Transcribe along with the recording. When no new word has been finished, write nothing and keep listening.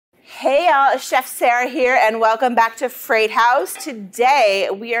Hey y'all, Chef Sarah here and welcome back to Freight House. Today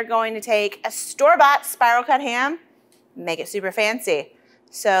we are going to take a store-bought spiral cut ham, make it super fancy.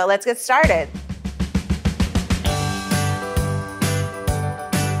 So let's get started.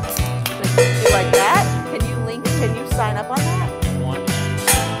 You like that? Can you sign up on that?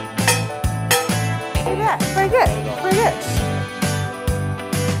 Yeah, very good, very good.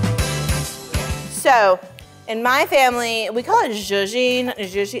 So, in my family, we call it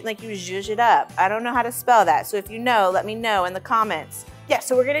zhuzhing, like you zhuzh it up. I don't know how to spell that, so if you know, let me know in the comments. Yeah,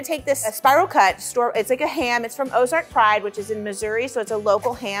 so we're gonna take this spiral cut, it's like a ham, it's from Ozark Pride, which is in Missouri, so it's a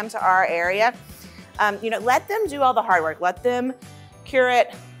local ham to our area. Let them do all the hard work. Let them cure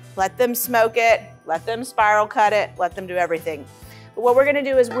it, let them smoke it, let them spiral cut it, let them do everything. But what we're gonna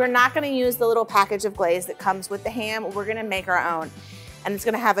do is we're not gonna use the little package of glaze that comes with the ham, we're gonna make our own. And it's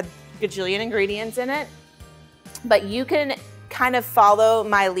gonna have a gajillion ingredients in it. But you can kind of follow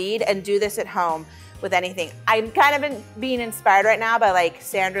my lead and do this at home with anything. I'm kind of being inspired right now by like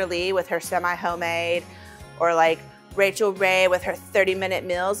Sandra Lee with her semi-homemade, or like Rachel Ray with her 30-minute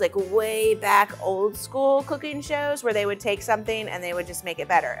meals, like way back old school cooking shows where they would take something and they would just make it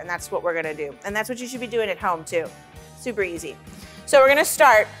better. And that's what we're gonna do. And that's what you should be doing at home too. Super easy. So we're gonna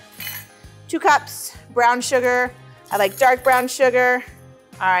start 2 cups brown sugar. I like dark brown sugar.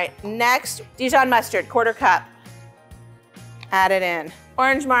 All right, next, Dijon mustard, 1/4 cup. Add it in.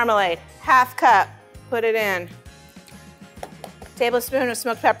 Orange marmalade, 1/2 cup, put it in. Tablespoon of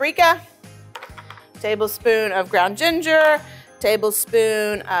smoked paprika, tablespoon of ground ginger,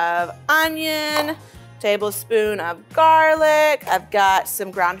 tablespoon of onion, tablespoon of garlic. I've got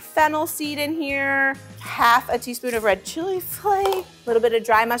some ground fennel seed in here, 1/2 teaspoon of red chili flake, a little bit of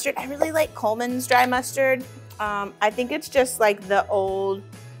dry mustard. I really like Coleman's dry mustard. I think it's just like the old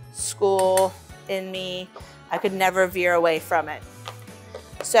school in me. I could never veer away from it.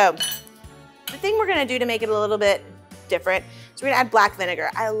 So the thing we're gonna do to make it a little bit different is we're gonna add black vinegar.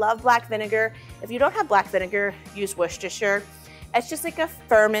 I love black vinegar. If you don't have black vinegar, use Worcestershire. It's just like a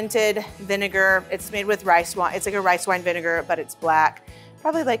fermented vinegar. It's made with rice wine. It's like a rice wine vinegar, but it's black.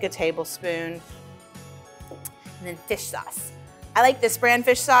 Probably like a tablespoon. And then fish sauce. I like this brand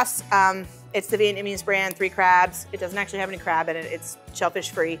fish sauce. It's the Vietnamese brand, 3 crabs. It doesn't actually have any crab in it. It's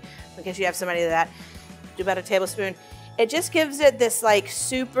shellfish free, in case you have somebody that. Do about a tablespoon. It just gives it this like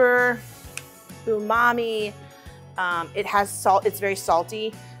super umami. It has salt, it's very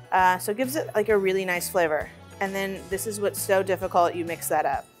salty. So it gives it like a really nice flavor. And then this is what's so difficult, you mix that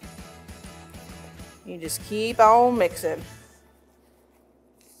up. You just keep on mixing.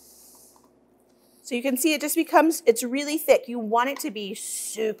 So you can see it just becomes, it's really thick. You want it to be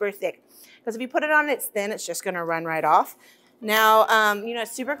super thick. Because if you put it on it's thin, it's just gonna run right off. Now,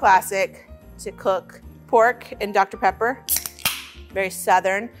 it's super classic to cook pork in Dr. Pepper, very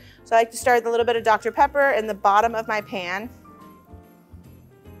Southern. So I like to start with a little bit of Dr. Pepper in the bottom of my pan.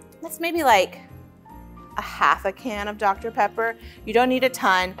 That's maybe like a 1/2 can of Dr. Pepper. You don't need a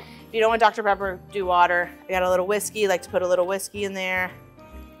ton. If you don't want Dr. Pepper, do water. I got a little whiskey, like to put a little whiskey in there.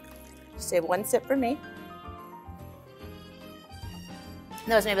 Just save 1 sip for me.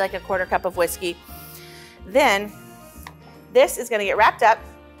 That was maybe like a 1/4 cup of whiskey. Then this is gonna get wrapped up.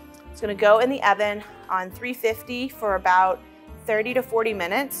 It's gonna go in the oven on 350 for about 30 to 40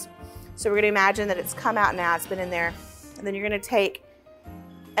 minutes. So we're gonna imagine that it's come out now, it's been in there. And then you're gonna take,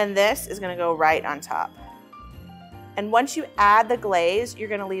 and this is gonna go right on top. And once you add the glaze, you're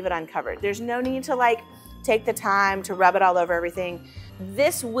gonna leave it uncovered. There's no need to like take the time to rub it all over everything.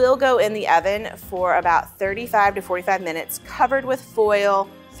 This will go in the oven for about 35 to 45 minutes, covered with foil,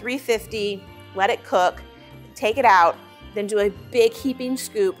 350, let it cook, take it out, then do a big heaping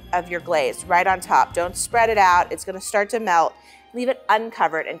scoop of your glaze right on top. Don't spread it out, it's gonna start to melt. Leave it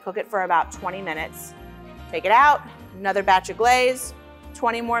uncovered and cook it for about 20 minutes. Take it out, another batch of glaze,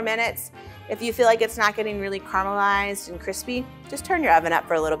 20 more minutes. If you feel like it's not getting really caramelized and crispy, just turn your oven up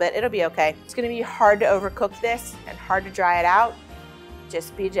for a little bit, it'll be okay. It's gonna be hard to overcook this and hard to dry it out.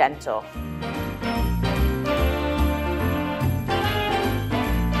 Just be gentle.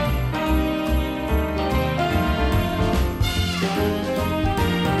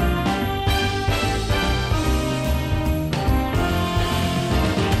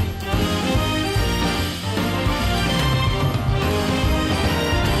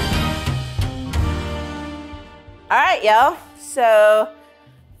 All right, y'all, so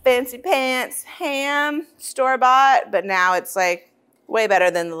fancy pants ham, store-bought, but now it's like way better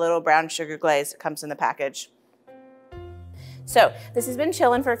than the little brown sugar glaze that comes in the package. So this has been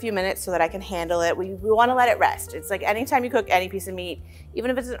chilling for a few minutes so that I can handle it. We wanna let it rest. It's like anytime you cook any piece of meat, even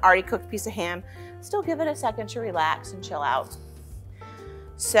if it's an already cooked piece of ham, still give it a second to relax and chill out.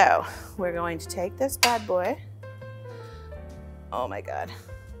 So we're going to take this bad boy. Oh my God.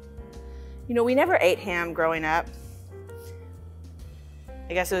 You know, we never ate ham growing up.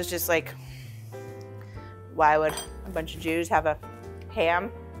 I guess it was just like, why would a bunch of Jews have a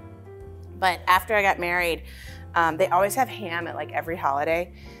ham? But after I got married, they always have ham at like every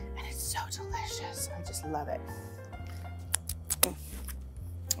holiday, and it's so delicious. I just love it.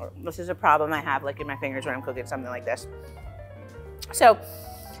 This is a problem I have licking my fingers when I'm cooking something like this. So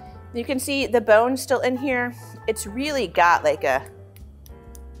you can see the bone's still in here. It's really got like a,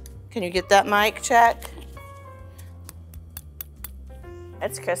 can you get that mic check?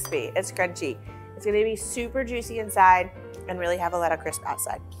 It's crispy, it's crunchy. It's gonna be super juicy inside and really have a lot of crisp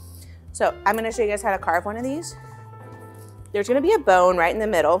outside. So I'm gonna show you guys how to carve one of these. There's gonna be a bone right in the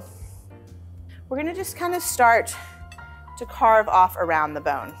middle. We're gonna just kind of start to carve off around the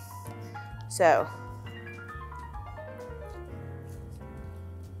bone. So,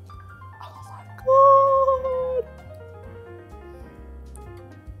 oh my God.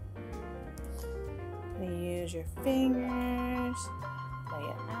 Use your fingers, lay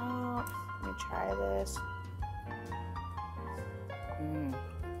it out. Let me try this.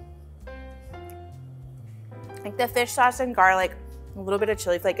 Like the fish sauce and garlic, a little bit of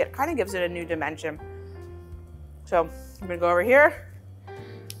chili flake, it kind of gives it a new dimension. So I'm gonna go over here,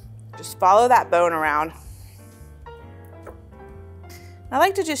 just follow that bone around. I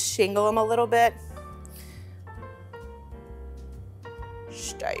like to just shingle them a little bit.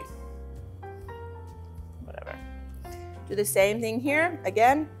 Stay. Whatever. Do the same thing here.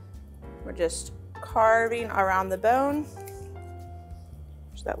 Again, we're just carving around the bone.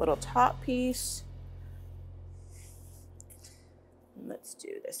 There's that little top piece. Let's do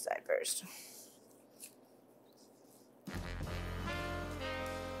this side first.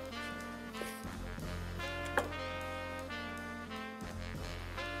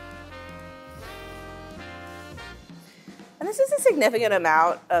 And this is a significant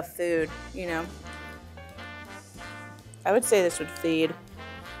amount of food, you know. I would say this would feed,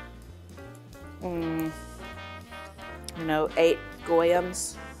 you know, 8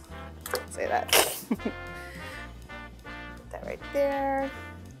 goyams. Say that. Put that right there.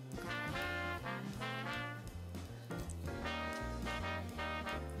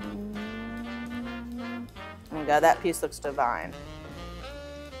 Oh my God, that piece looks divine.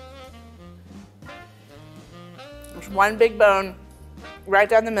 There's one big bone right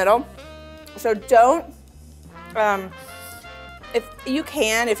down the middle. So don't, if you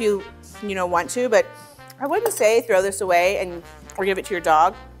can, if you want to, but I wouldn't say throw this away or give it to your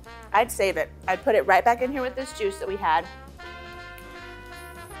dog. I'd save it. I'd put it right back in here with this juice that we had.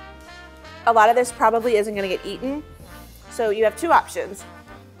 A lot of this probably isn't gonna get eaten. So you have 2 options.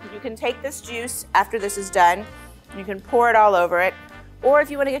 You can take this juice after this is done, you can pour it all over it, or if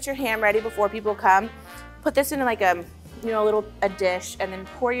you wanna get your ham ready before people come, put this in like a dish and then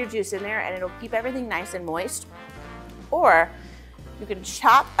pour your juice in there and it'll keep everything nice and moist. Or you can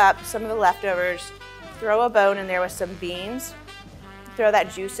chop up some of the leftovers, throw a bone in there with some beans, throw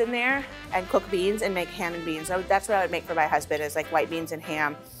that juice in there and cook beans and make ham and beans. So that's what I would make for my husband, is like white beans and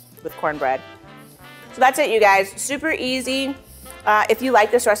ham with cornbread. So that's it, you guys. Super easy. If you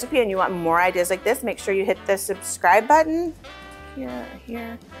like this recipe and you want more ideas like this, make sure you hit the subscribe button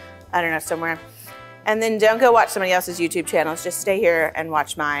here, I don't know, somewhere. And then don't go watch somebody else's YouTube channels. Just stay here and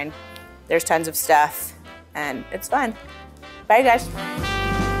watch mine. There's tons of stuff and it's fun. Bye, guys.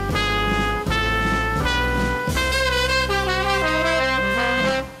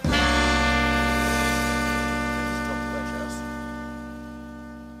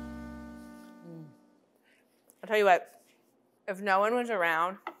 I'll tell you what, if no one was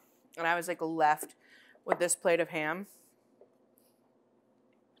around and I was like left with this plate of ham,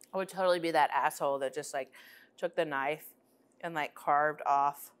 I would totally be that asshole that just like took the knife and like carved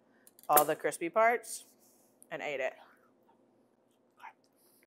off all the crispy parts and ate it.